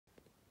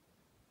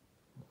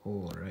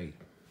All right,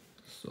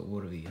 so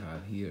what do we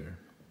have here?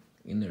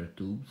 Inner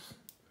tubes.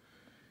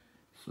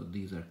 So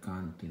these are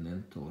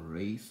Continental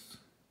Race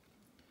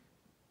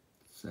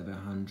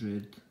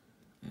 700,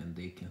 and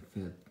they can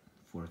fit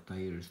for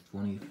tires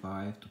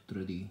 25 to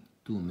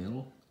 32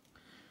 mil.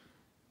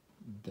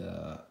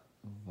 The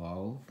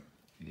valve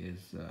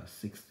is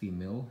 60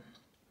 mil,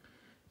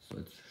 so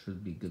it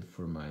should be good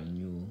for my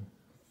new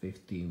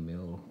 50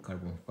 mil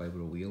carbon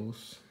fiber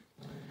wheels.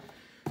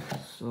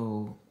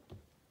 So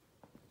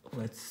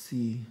let's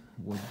see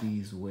what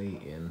these weigh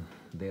in.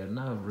 They are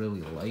not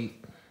really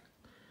light,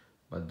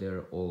 but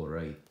they're all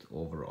right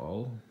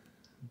overall.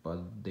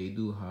 But they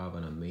do have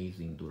an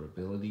amazing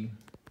durability,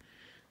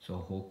 so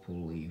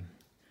hopefully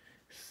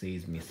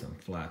saves me some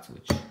flats,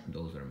 which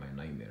those are my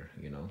nightmare,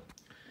 you know.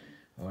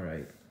 All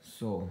right,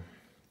 so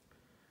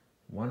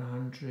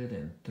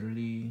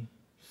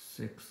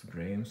 136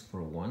 grams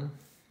for one.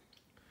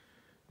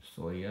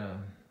 So yeah,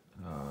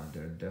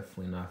 they're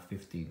definitely not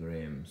 50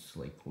 grams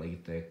like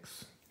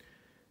latex.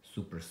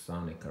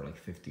 Supersonic are like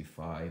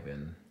 55,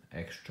 and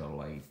extra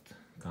light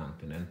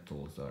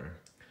Continentals are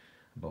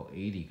about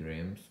 80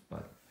 grams,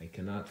 but I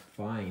cannot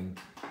find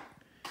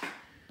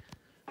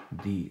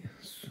the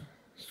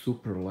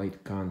super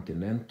light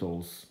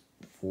Continentals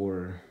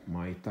for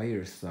my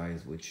tire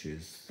size, which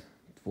is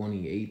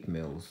 28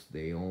 mils.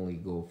 They only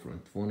go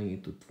from 20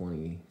 to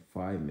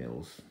 25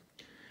 mils.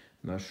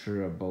 Not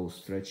sure about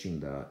stretching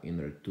the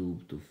inner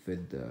tube to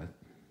fit the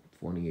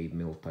 28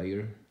 mil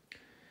tire.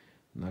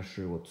 Not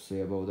sure what to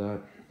say about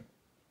that.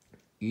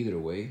 Either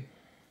way,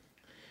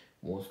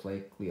 most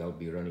likely I'll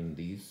be running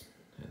these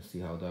and see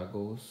how that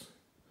goes.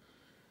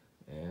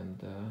 And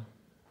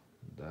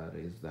that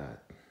is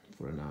that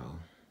for now.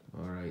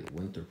 Alright,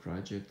 winter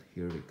project,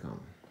 here we come.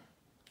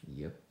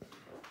 Yep.